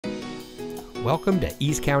Welcome to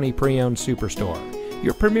East County Pre-Owned Superstore,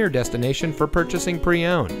 your premier destination for purchasing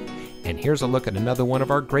pre-owned. And here's a look at another one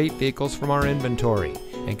of our great vehicles from our inventory,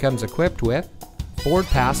 and comes equipped with Ford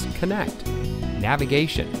Pass Connect,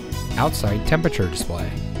 navigation, outside temperature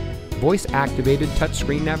display, voice-activated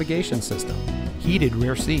touchscreen navigation system, heated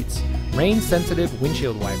rear seats, rain-sensitive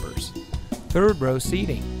windshield wipers, third row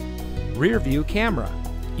seating, rear view camera,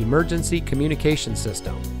 emergency communication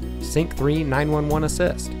system, Sync 3 911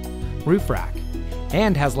 assist, roof rack,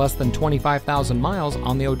 and has less than 25,000 miles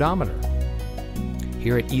on the odometer.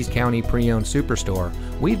 Here at East County Pre-Owned Superstore,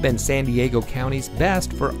 we've been San Diego County's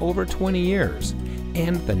best for over 20 years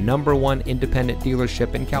and the #1 independent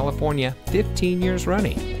dealership in California 15 years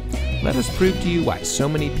running. Let us prove to you why so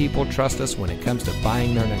many people trust us when it comes to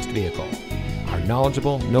buying their next vehicle. Our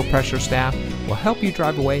knowledgeable, no-pressure staff will help you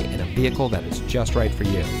drive away in a vehicle that is just right for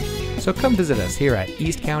you. So come visit us here at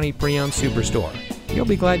East County Pre-Owned Superstore. You'll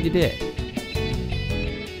be glad you did.